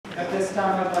this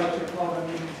time, I'd like to call the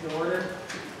meeting to order.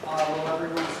 Will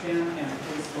everyone stand and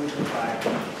please salute the flag?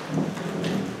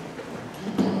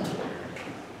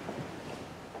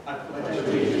 I pledge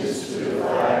allegiance to the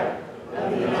flag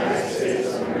of the United States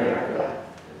of America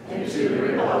and to the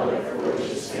republic for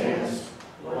which it stands,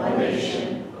 one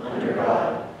nation, under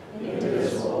God,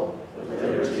 indivisible, with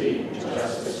liberty and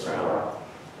justice for all.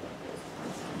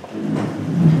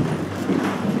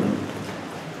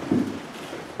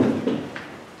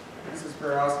 Mrs.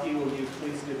 Borowski, will you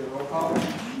please do the roll call?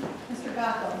 Mr.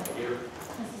 Gothel. Here.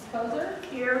 Mrs. Kozer.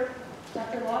 Here.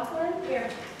 Dr. Laughlin. Here.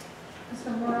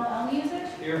 Mr. Morrell Almusic.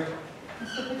 Here.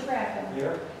 Mr. Petracca.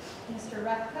 Here. Mr.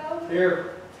 Repko.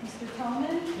 Here. Mr.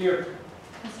 Toman. Here.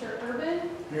 Mr. Urban.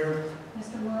 Here.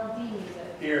 Mr. Morrell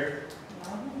D-Music. Here.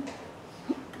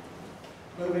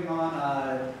 Moving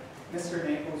on, Mr.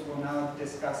 Naples will now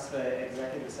discuss the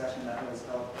executive session that was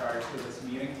held prior to this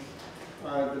meeting.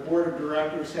 The Board of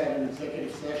Directors had an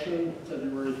executive session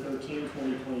February 13,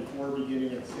 2024,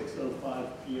 beginning at 6:05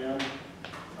 p.m.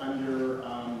 Under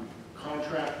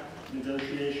contract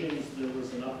negotiations, there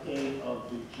was an update of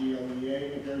the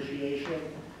GLEA negotiation.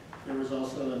 There was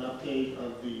also an update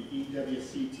of the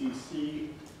EWCTC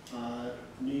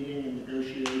meeting and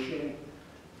negotiation.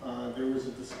 There was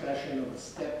a discussion of a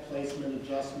step placement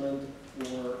adjustment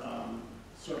for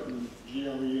certain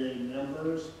GLEA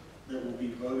members that will be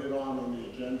voted on the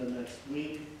agenda next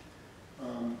week.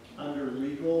 Under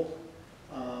legal,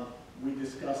 we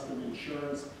discussed an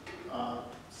insurance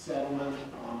settlement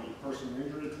on a personal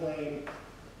injury claim,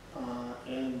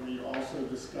 and we also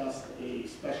discussed a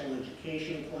special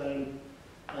education claim.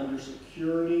 Under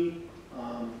security,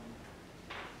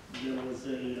 there was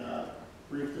a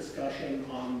brief discussion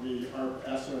on the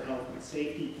ESSER health and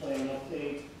safety plan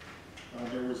update.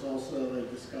 There was also a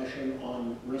discussion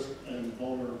on risk and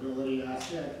vulnerability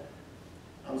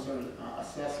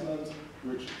assessment,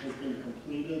 which has been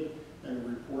completed, and a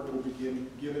report will be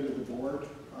given to the board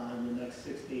in the next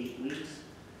 6 to 8 weeks.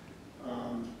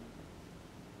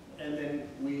 And then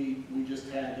we just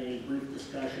had a brief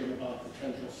discussion about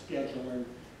potential scheduling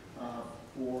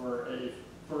for a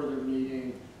further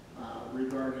meeting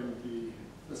regarding the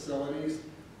facilities,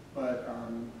 but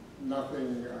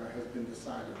nothing has been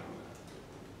decided on that.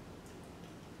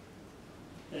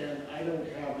 And I don't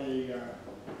have a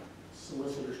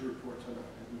solicitor's report tonight.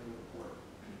 I have no report.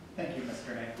 Thank you,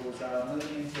 Mr. Naples.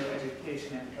 Moving into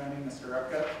education and training, Mr.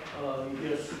 Repka.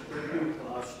 Yes, review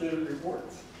student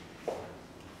reports.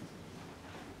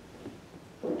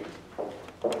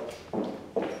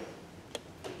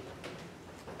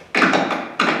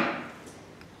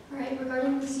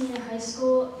 Regarding the senior high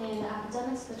school and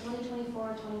academics, the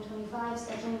 2024-2025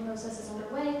 scheduling process is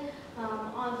underway.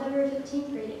 On February 15th,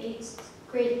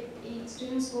 grade 8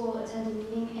 students will attend a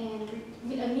meet and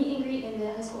greet in the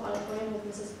high school auditorium with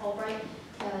Mrs. Albright,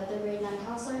 the grade 9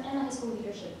 counselor, and the high school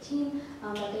leadership team.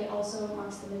 That day also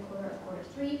marks the mid-quarter of quarter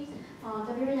 3. On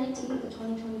February 19th, the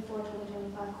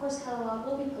 2024-2025 course catalog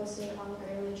will be posted on the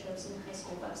Greater Latrobe Senior High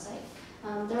School website.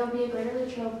 There will be a Greater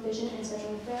Latrobe Vision and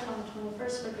Scheduling Fair on the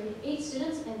 21st for grade 8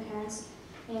 students and parents,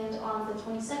 and on the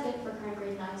 22nd for current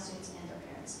grade 9 students and their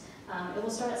parents. It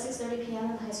will start at 6:30 p.m.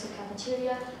 in the high school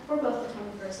cafeteria for both the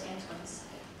 21st and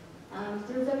 22nd.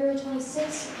 Through February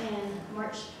 26th and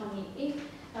March 28th,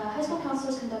 high school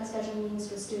counselors conduct scheduling meetings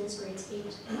with students grades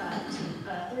 8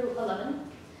 through 11.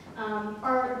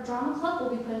 Our drama club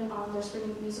will be putting on their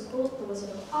spring musical, The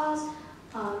Wizard of Oz.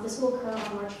 This will occur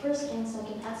on March 1st and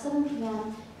 2nd at 7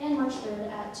 p.m. and March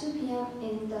 3rd at 2 p.m.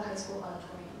 in the high school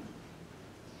auditorium.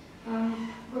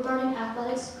 Regarding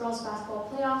athletics, girls basketball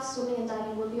playoffs, swimming and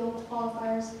diving wheelbill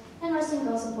qualifiers, and wrestling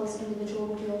girls and boys individual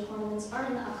wheelbill tournaments are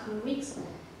in the upcoming weeks.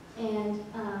 And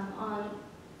on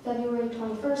February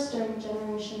 21st, during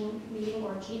Generation Meeting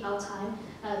or GL time,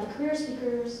 the Career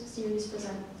Speakers Series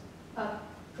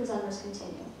presenters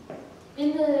continue. In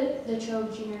the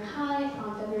Latrobe Junior High,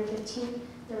 on February 15th,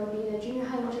 there will be the Junior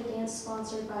High Winter Dance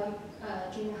sponsored by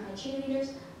Junior High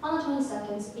cheerleaders. On the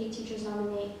 22nd, 8 teachers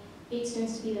nominate 8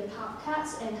 students to be their top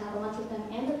cats and have a lunch with them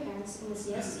and their parents in the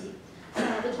CSC.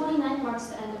 The 29th marks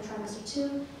the end of trimester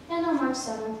 2, and on March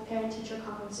 7th, parent-teacher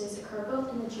conferences occur both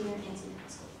in the junior and senior high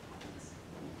school.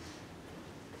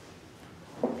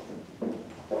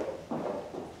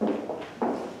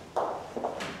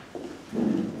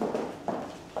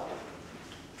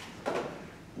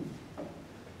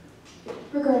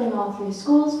 Regarding all 3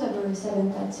 schools, February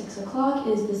 7th at 6 o'clock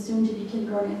is the soon-to-be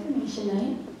kindergarten information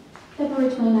night. February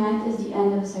 29th is the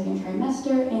end of the second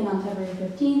trimester, and on February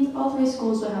 15th, all 3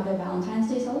 schools will have their Valentine's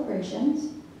Day celebrations.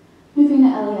 Moving to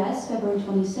LES, February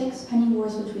 26th, Penny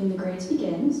Wars between the grades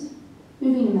begins.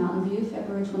 Moving to Mountain View,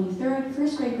 February 23rd,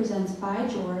 first grade presents By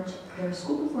George. Their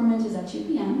school performance is at 2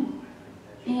 p.m.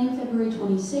 And February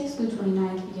 26th through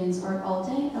 29th begins Art All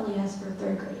Day, LES for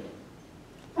 3rd grade.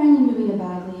 Finally, moving to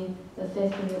Bagley, the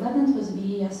 5th through the 11th was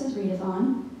BES's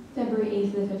Readathon. February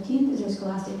 8th through the 15th is their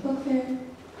Scholastic Book Fair.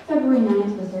 February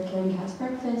 9th was their Caring Cats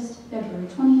Breakfast. February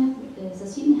 20th is the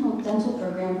Seton Hill Dental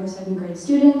Program for 7th grade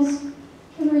students.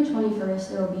 February 21st,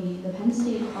 there will be the Penn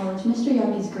State College Mr.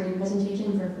 Yuppie's grade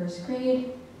presentation for 1st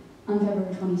grade. On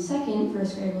February 22nd,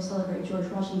 1st grade will celebrate George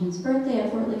Washington's birthday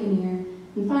at Fort Ligonier.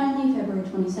 And finally, February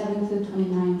 27th through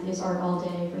 29th is Art All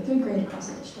Day for 3rd grade across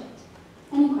the district.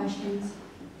 Any questions?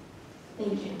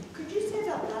 Thank you. Could you say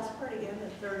that last part again,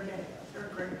 the third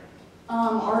grade?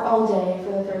 Art All Day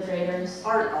for the 3rd graders.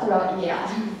 Art all Throughout, day.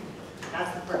 yeah.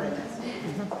 That's the part I missed.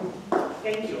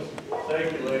 Thank you.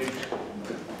 Thank you, ladies.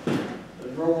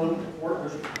 Enrollment report,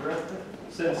 Mr. Preston.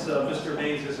 Since Mr.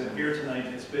 Mays isn't here tonight,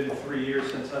 it's been 3 years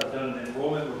since I've done an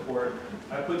enrollment report.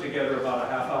 I put together about a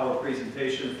half-hour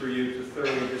presentation for you to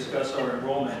thoroughly discuss our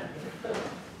enrollment.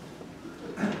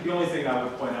 The only thing I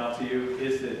would point out to you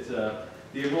is that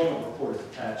the enrollment report is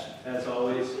attached, as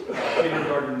always.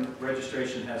 Kindergarten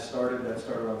registration has started. That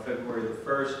started on February the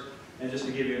 1st. And just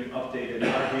to give you an updated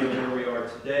idea of where we are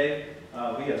today,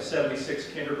 we have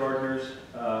 76 kindergartners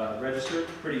registered,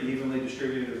 pretty evenly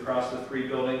distributed across the 3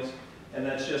 buildings. And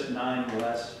that's just 9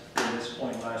 less than this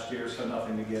point last year, so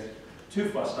nothing to get too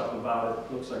fussed up about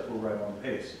it. Looks like we're right on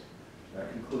pace.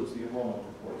 That concludes the enrollment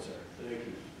report, sir. Thank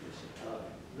you.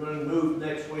 Going to move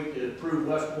next week to approve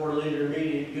Westmoreland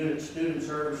Intermediate Unit Student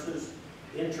Services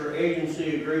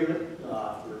Interagency Agreement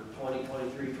for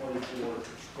 2023-24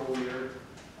 school year.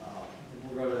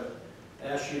 We're going to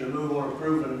ask you to move on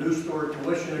approving a new store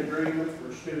tuition agreement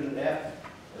for student F.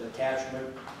 The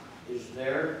attachment is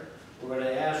there. We're going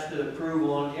to ask the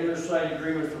approval on intersite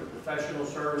agreement for professional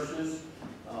services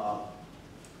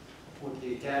with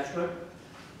the attachment.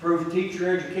 Approve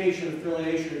teacher education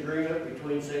affiliation agreement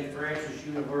between St. Francis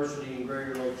University and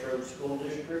Greater Latrobe School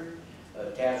District.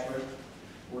 Attachment.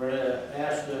 We're going to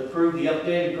ask to approve the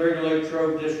updated Greater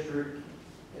Latrobe District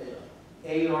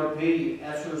ARP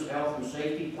ESSER's Health and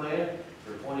Safety Plan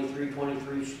for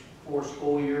 23-24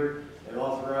 school year, and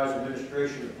authorize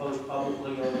administration to post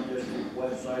publicly on the district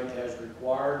website as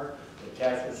required. The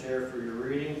attachments here for your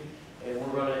reading. And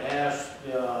we're going to ask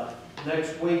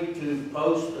next week to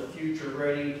post the future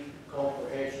ready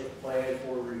comprehensive plan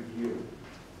for review.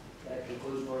 That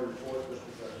concludes my report, Mr.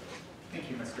 President.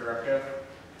 Thank you, Mr. Rucka.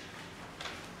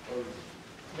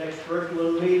 Next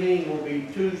curriculum meeting will be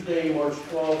Tuesday, March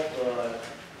 12th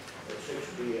at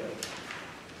 6 p.m.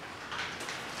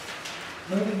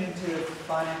 Moving into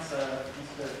finance,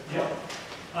 Mr. Yeah.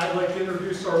 I'd like to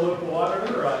introduce our local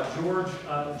auditor, George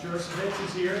Jurcevich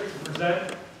is here to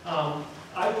present.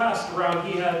 I passed around,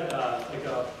 he had like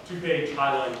a 2-page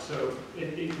highlight, so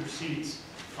in your seats.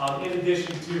 In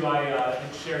addition to, I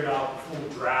had shared out the full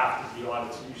draft of the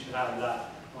audit, so you should have that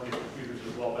on your computers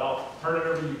as well. But I'll turn it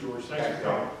over to you, George. Thanks for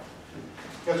coming.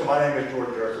 Yes, so my name is George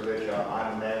Jurcevich.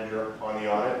 I'm the manager on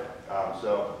the audit.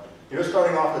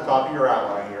 Starting off the top of your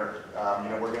outline here,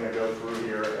 we're going to go through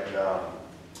here, and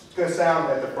it's going to sound,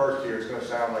 at the first here, it's going to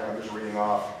sound like I'm just reading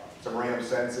off some random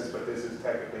sentences, but this is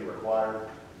technically required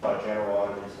by general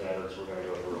auditing standards. We're going to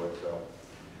go through it. So,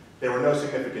 there were no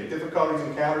significant difficulties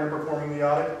encountered in performing the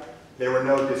audit. There were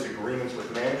no disagreements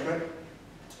with management.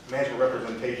 Management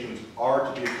representations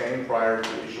are to be obtained prior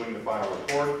to issuing the final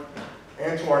report.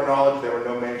 And to our knowledge, there were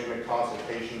no management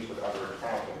consultations with other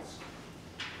accountants.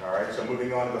 All right, so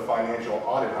moving on to the financial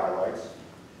audit highlights.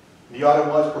 The audit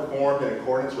was performed in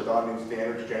accordance with auditing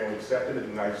standards generally accepted in the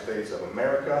United States of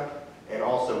America and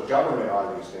also government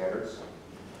auditing standards.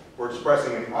 We're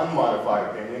expressing an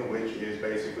unmodified opinion, which is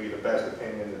basically the best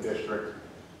opinion the district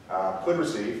could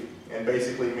receive, and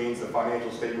basically means the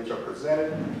financial statements are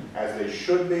presented as they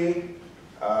should be.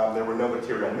 There were no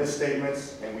material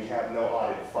misstatements, and we have no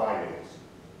audit findings.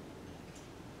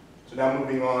 So now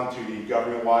moving on to the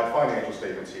government-wide financial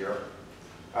statements here.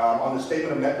 On the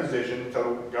statement of net position,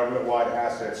 total government-wide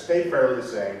assets stayed fairly the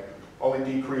same, only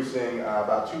decreasing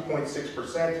about 2.6%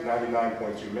 to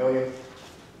 $99.2 million.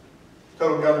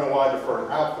 Total government-wide deferred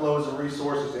outflows of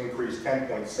resources increased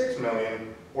 $10.6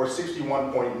 million, or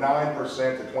 61.9%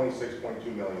 to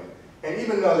 $26.2 million. And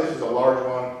even though this is a large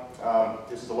one,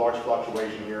 this is a large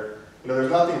fluctuation here, there's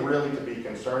nothing really to be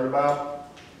concerned about.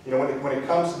 When it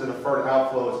comes to the deferred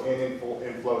outflows and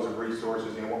inflows of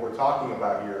resources, what we're talking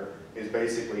about here is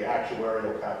basically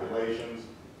actuarial calculations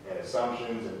and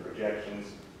assumptions and projections.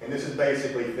 And this is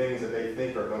basically things that they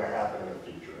think are going to happen in the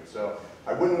future. So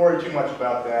I wouldn't worry too much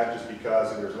about that just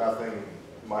because there's nothing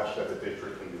much that the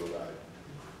district can do about it.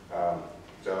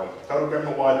 So total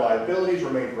government-wide liabilities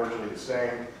remain virtually the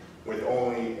same, with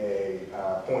only a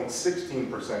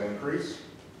 0.16% increase.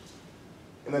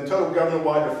 And then total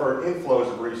government-wide deferred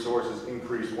inflows of resources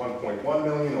increased 1.1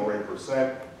 million or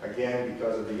 8%, again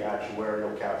because of the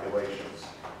actuarial calculations.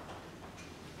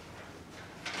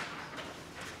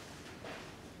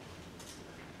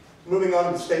 Moving on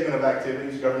to the statement of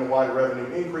activities, government-wide revenue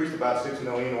increased about 6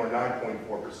 million or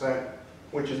 9.4%,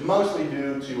 which is mostly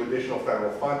due to additional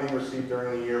federal funding received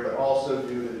during the year, but also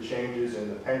due to the changes in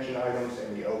the pension items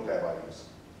and the OPEB items.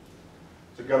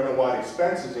 So government-wide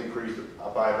expenses increased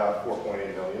by about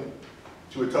 4.8 million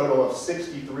to a total of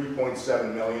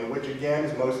 63.7 million, which again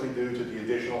is mostly due to the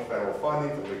additional federal funding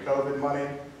from the COVID money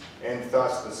and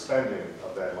thus the spending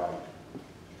of that money.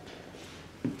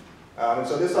 And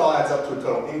so this all adds up to a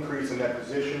total increase in net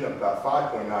position of about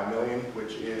 5.9 million,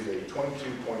 which is a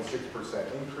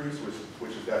 22.6% increase,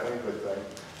 which is definitely a good thing.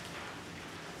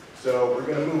 So we're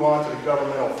going to move on to the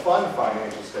governmental fund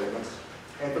financial statements.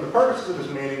 And for the purposes of this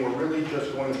meeting, we're really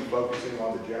just going to be focusing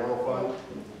on the general fund.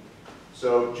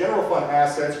 So general fund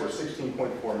assets were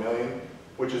 16.4 million,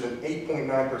 which is an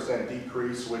 8.9%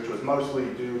 decrease, which was mostly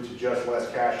due to just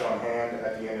less cash on hand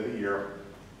at the end of the year.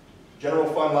 General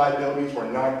fund liabilities were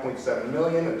 9.7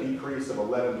 million, a decrease of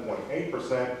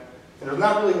 11.8%. And there's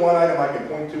not really one item I can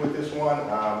point to with this one.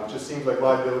 It just seems like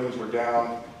liabilities were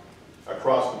down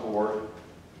across the board.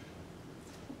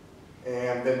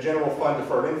 And then general fund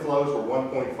deferred inflows were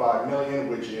 1.5 million,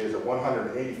 which is a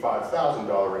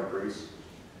 $185,000 increase.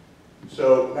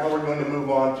 So now we're going to move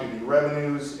on to the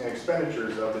revenues and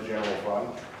expenditures of the general fund.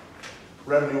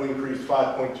 Revenue increased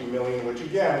 5.2 million, which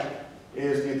again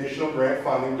is the additional grant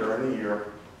funding during the year,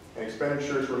 and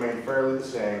expenditures remain fairly the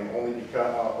same,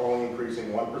 only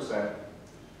increasing 1%.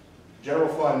 General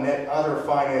fund net other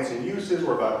financing uses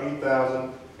were about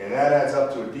 8,000, and that adds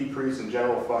up to a decrease in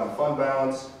general fund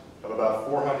balance of about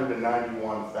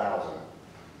 491,000.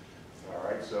 All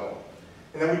right, so,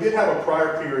 and then we did have a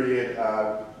prior period,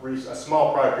 a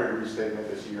small prior period restatement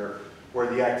this year, where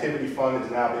the activity fund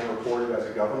is now being reported as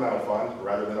a governmental fund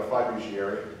rather than a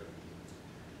fiduciary.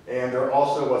 And there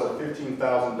also was a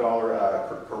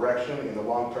 $15,000 correction in the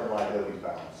long-term liabilities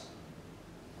balance.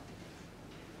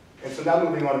 And so now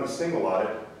moving on to the single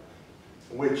audit,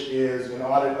 which is an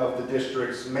audit of the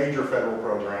district's major federal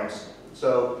programs.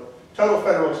 So total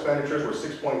federal expenditures were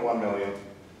 6.1 million.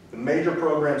 The major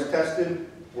programs tested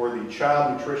were the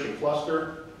Child Nutrition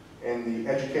Cluster and the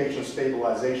Education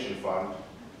Stabilization Fund.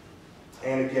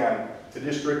 And again, the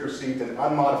district received an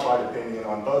unmodified opinion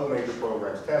on both major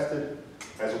programs tested,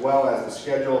 as well as the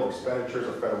schedule of expenditures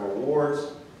of federal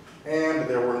awards, and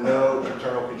there were no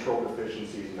internal control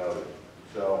deficiencies noted.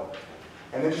 So,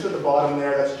 and then just at the bottom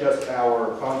there, that's just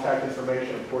our contact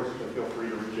information. Of course, you can feel free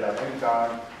to reach out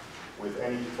anytime with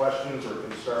any questions or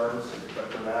concerns.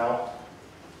 But for now,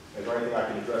 is there anything I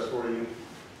can address for you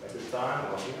at this time?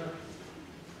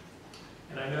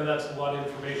 And I know that's a lot of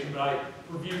information, but I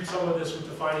reviewed some of this with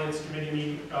the Finance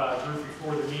Committee group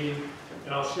before the meeting,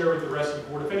 and I'll share with the rest of the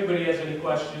board. If anybody has any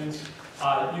questions,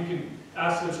 you can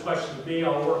ask those questions of me.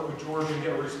 I'll work with George and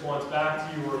get a response back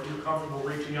to you, or if you're comfortable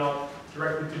reaching out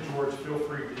directly to George, feel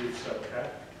free to do so, okay?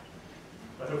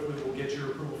 But hopefully we'll get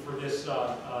your approval for this,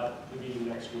 the meeting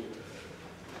next week.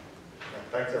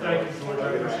 Thanks, everyone. Thank you, George.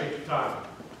 I appreciate your time.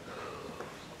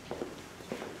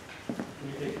 Can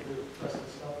you take the rest of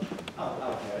the stuff?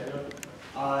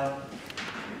 Okay.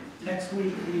 Next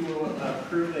week, we will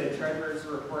approve the treasurer's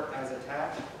report as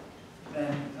attached,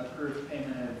 then approve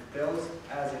payment of bills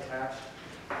as attached.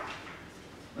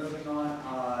 Moving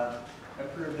on,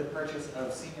 approve the purchase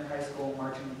of senior high school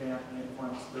marching band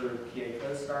uniforms through PA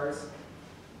Co-Stars,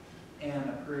 and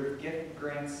approve gift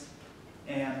grants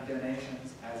and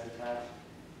donations as attached.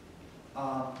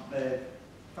 The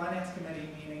Finance Committee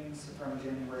meetings from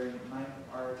January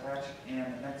 9th are attached,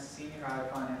 and the next Senior High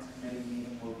Finance Committee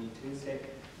meeting will be Tuesday,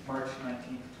 March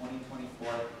 19th, 2024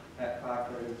 at 5:30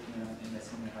 p.m. in the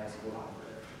Senior High School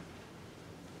library.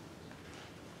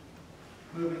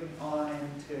 Moving on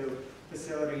into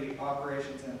facility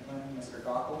operations and planning, Mr.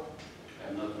 Gockel. I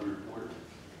have nothing to report,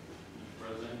 Mr.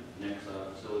 President. Next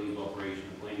facilities operation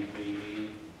and planning committee meeting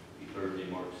will be Thursday,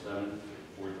 March 7th,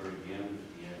 4:30 p.m.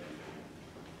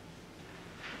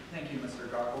 Thank you, Mr.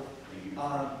 Gockel. Thank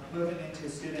you. Moving into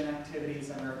student activities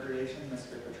and recreation,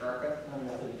 Mr. Petrarca.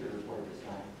 Nothing to report this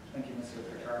time. Thank you, Mr.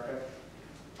 Petrarca.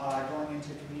 Going into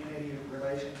community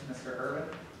relations, Mr. Urban.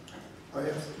 Oh,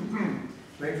 yes.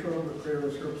 Lakeville, the Clear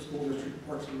Grove School District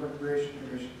Parks and Recreation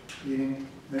Commission meeting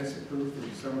minutes approved for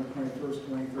December 21st,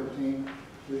 2013,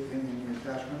 within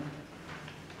the attachment.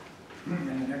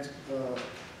 And the next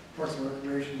Parks and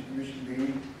Recreation Commission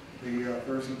meeting the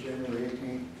Thursday, January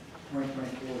 18th, 2024,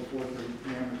 at 4:30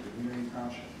 p.m. at the Union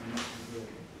Township Municipal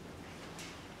Building.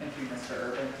 Thank you, Mr.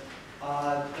 Urban.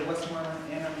 The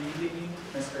Westmoreland Annual Meeting,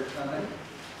 Mr. Tillman.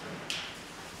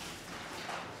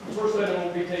 The first item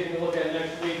we'll be taking a look at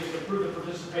next week is to approve the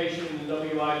participation in the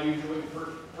WIU Joint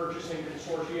Purchasing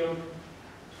Consortium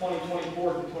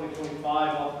 2024 to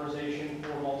 2025 authorization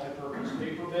for multi-purpose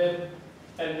paper bid.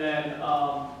 And then,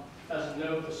 as a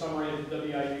note, the summary of the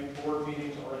WIU board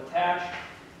meetings are attached.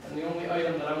 And the only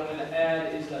item that I wanted to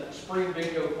add is that the Spring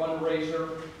Bingo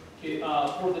fundraiser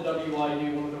for the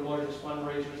WIU, one of their largest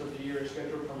fundraisers of the year, is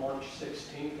scheduled for March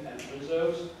 16th at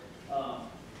Rizzo's.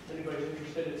 If anybody's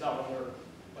interested, it's out on their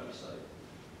website.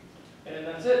 And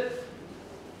that's it.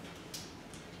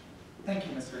 Thank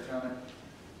you, Mr. Tillman.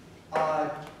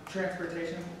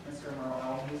 Transportation, Mr.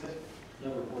 Morrell, music.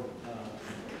 No report.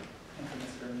 Thank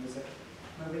you, Mr. Music.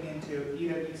 Moving into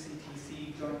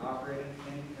EWCTC Joint Operating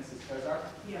Committee, Mrs. Kozar.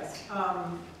 Yes,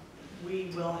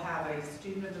 we will have a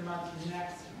Student of the Month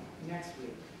next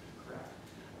week, correct,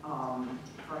 from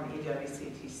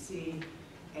EWCTC,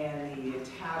 and the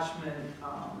attachment,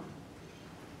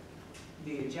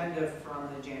 the agenda from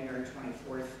the January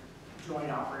 24th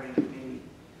Joint Operating Committee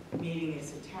meeting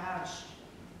is attached,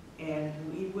 and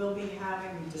we will be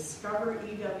having Discover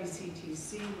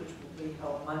EWCTC, which will be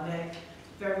held Monday,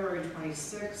 February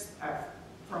 26th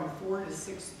from 4 to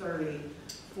 6:30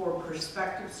 for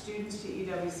prospective students to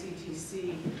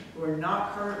EWCTC who are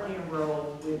not currently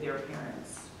enrolled with their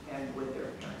parents and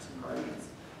guardians.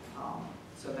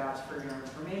 So that's for your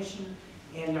information.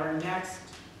 And our next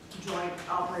joint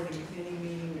operating committee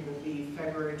meeting will be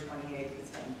February 28th at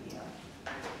 7 p.m.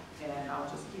 And I'll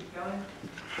just keep going.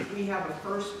 We have a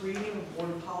first reading of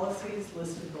board policies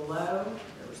listed below.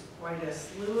 There was quite a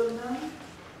slew of them.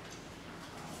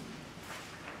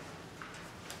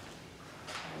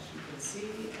 As you can see,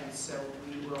 and so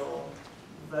we will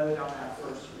vote on that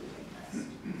first reading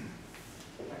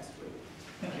next week.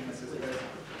 Thank you, Mrs. Kozar.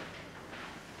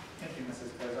 Thank you,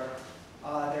 Mrs.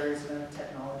 Kozar. There is no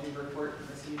technology report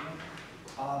this evening.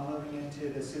 Moving into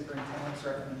the superintendent's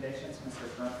recommendations, Mr.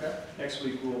 Grunka. Next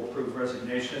week, we'll approve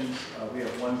resignations. We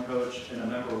have one coach and a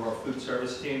member of our food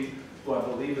service team who I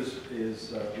believe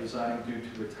is resigning due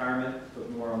to retirement, but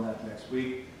more on that next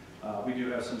week. We do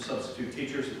have some substitute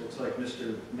teachers. It looks like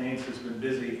Mr. Maines has been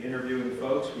busy interviewing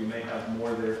folks. We may have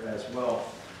more there as well.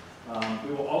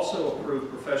 We will also approve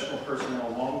professional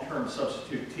personnel, long-term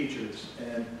substitute teachers.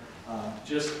 And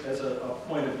just as a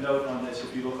point of note on this,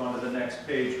 if you look onto the next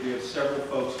page, we have several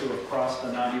folks who have crossed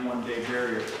the 91-day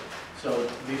barrier. So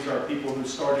these are people who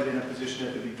started in a position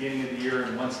at the beginning of the year,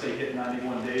 and once they hit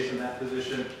 91 days in that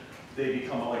position, they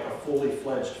become like a fully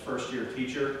fledged first-year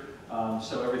teacher.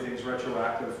 So everything's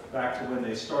retroactive back to when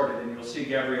they started. And you'll see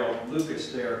Gabrielle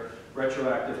Lucas there,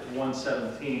 retroactive to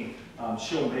 1/17.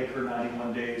 She'll make her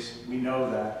 91 days. We know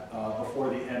that before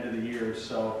the end of the year.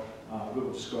 So we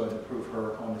will just go ahead and approve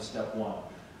her on to step one.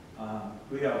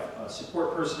 We have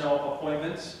support personnel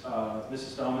appointments.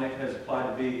 Mrs. Dominic has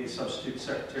applied to be a substitute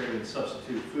secretary and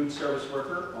substitute food service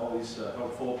worker. Always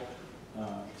helpful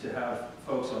to have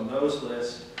folks on those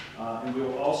lists. And we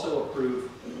will also approve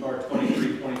our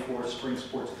 23-24 spring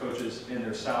sports coaches and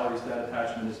their salaries. That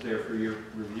attachment is there for your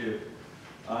review.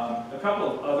 A couple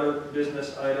of other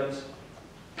business items.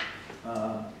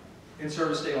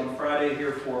 In-service day on Friday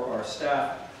here for our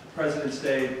staff. President's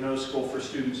Day, no school for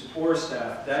students or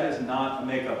staff. That is not a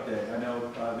makeup day. I know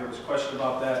there was a question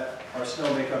about that. Our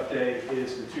snow makeup day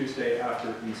is the Tuesday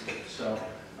after Easter. So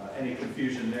any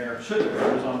confusion there should have been.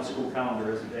 It was on the school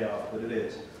calendar as a day off, but it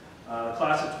is.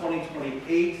 Class of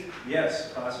 2028,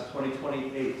 yes, class of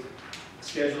 2028.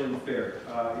 Scheduling fair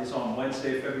is on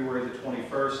Wednesday, February the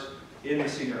 21st in the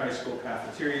senior high school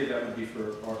cafeteria. That would be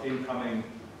for our incoming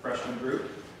freshman group.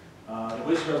 The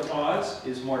Wizard of Oz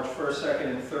is March 1st, 2nd,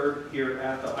 and 3rd here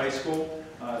at the high school.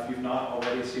 If you've not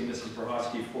already seen Mrs.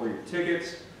 Prohosky for your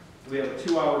tickets. We have a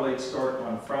 2-hour late start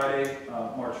on Friday,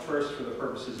 March 1st, for the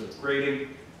purposes of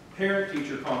grading.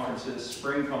 Parent-teacher conferences,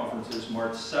 spring conferences,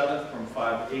 March 7th from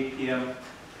 5 to 8 p.m.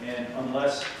 And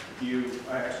unless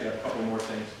I actually have a couple more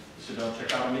things, so don't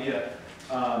check out on me yet.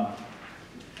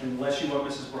 Unless you want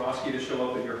Mrs. Borowski to show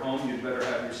up at your home, you'd better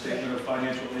have your statement of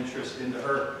financial interest into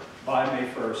her by May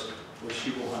 1st, or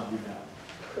she will hunt you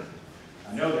down.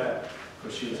 I know that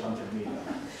because she has hunted me down.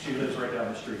 She lives right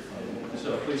down the street from me.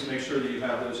 So please make sure that you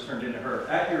have those turned into her.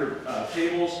 At your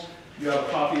tables, you have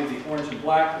a copy of the Orange and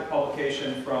Black, the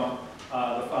publication from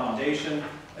the foundation,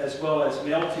 as well as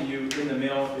mailed to you in the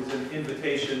mail is an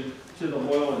invitation to the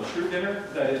Loyal and True Dinner.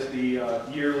 That is the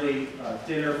yearly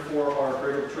dinner for our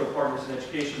Greater Latrobe Partners in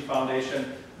Education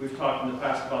Foundation. We've talked in the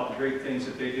past about the great things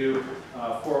that they do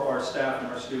for our staff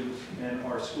and our students and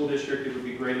our school district. It would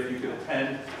be great if you could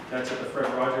attend. That's at the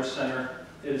Fred Rogers Center.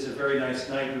 It is a very nice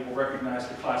night. We will recognize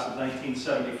the class of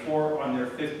 1974 on their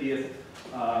 50th,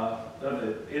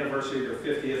 the anniversary of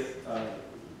their 50th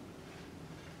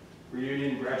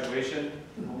reunion graduation.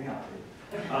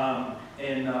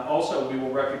 And also we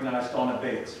will recognize Donna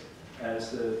Bates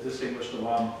as the distinguished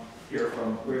alum here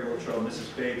from Greater Latrobe.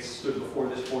 Mrs. Bates stood before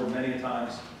this board many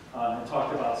times and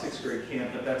talked about 6th grade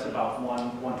camp, but that's about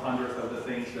 1/100th of the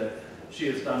things that she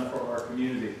has done for our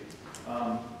community.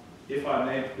 If I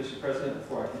may, Mr. President,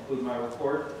 before I conclude my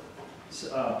report,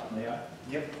 may I?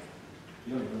 Yep.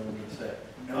 You don't even know what I'm going to say.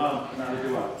 No, Neither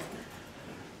do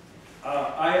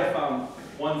I. I have found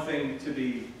one thing to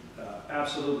be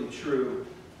absolutely true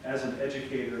as an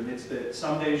educator, and it's that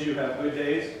some days you have good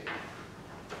days,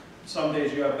 some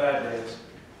days you have bad days,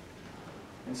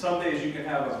 and some days you can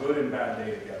have a good and bad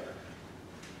day together.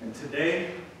 And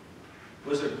today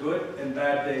was a good and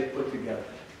bad day put together.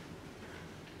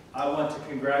 I want to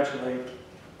congratulate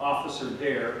Officer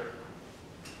Dare,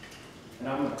 and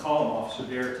I'm going to call him Officer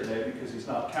Dare today because he's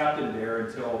not Captain Dare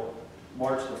until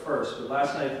March the 1st. But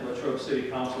last night at the Latrobe City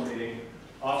Council meeting,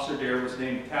 Officer Dare was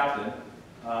named Captain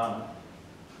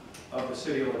of the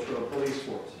City of Latrobe Police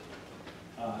Force.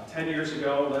 10 years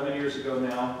ago, 11 years ago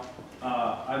now,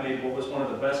 I made what was one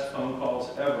of the best phone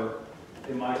calls ever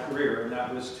in my career, and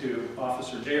that was to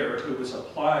Officer Dare, who was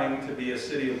applying to be a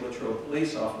City of Latrobe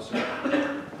police officer,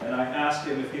 and I asked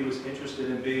him if he was interested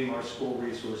in being our school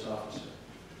resource officer.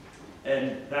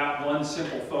 And that one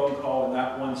simple phone call and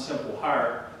that one simple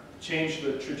hire changed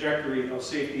the trajectory of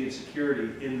safety and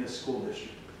security in this school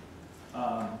district.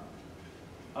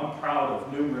 I'm proud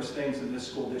of numerous things in this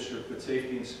school district, but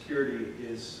safety and security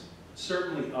is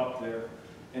certainly up there,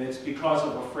 and it's because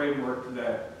of a framework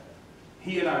that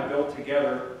he and I built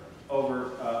together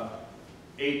over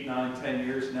 8, 9, 10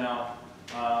 years now,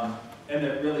 and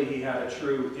that really he had a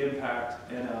true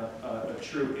impact and a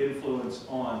true influence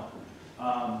on.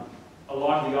 A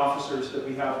lot of the officers that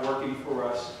we have working for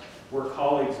us were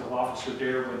colleagues of Officer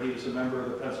Dare when he was a member of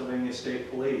the Pennsylvania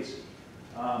State Police.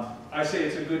 I say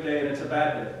it's a good day and it's a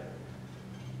bad day.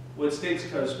 Well, it stinks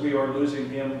because we are losing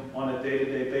him on a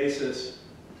day-to-day basis,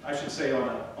 I should say on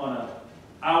an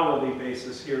hourly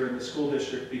basis here in the school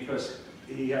district because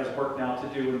he has work now to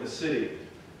do in the city.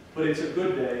 But it's a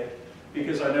good day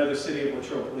because I know the City of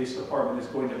Latrobe Police Department is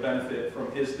going to benefit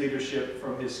from his leadership,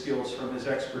 from his skills, from his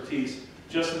expertise,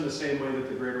 just in the same way that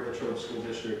the Greater Latrobe School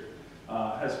District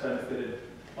has benefited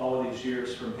all of these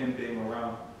years from him being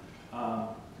around.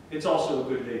 It's also a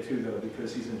good day too, though,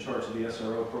 because he's in charge of the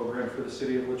SRO program for the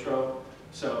City of Latrobe.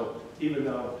 So even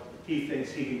though he thinks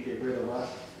he can get rid of us,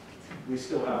 we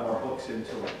still have our hooks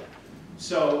into it.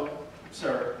 So,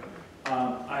 sir,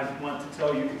 I want to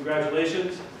tell you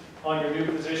congratulations on your new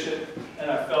position, and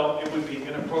I felt it would be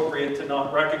inappropriate to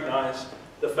not recognize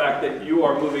the fact that you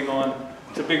are moving on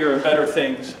to bigger and better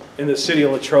things in the City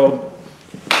of Latrobe.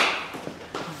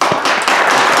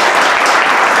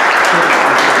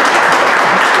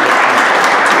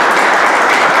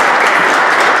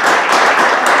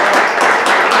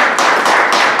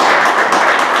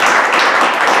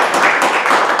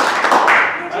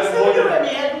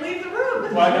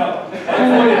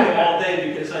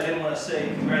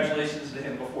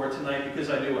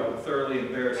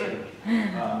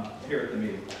 Here at the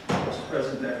meeting. Mr.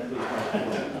 President, that concludes my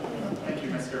report. Thank you,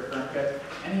 Mr. Kernka.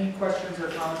 Any questions or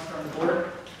comments from the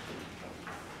board?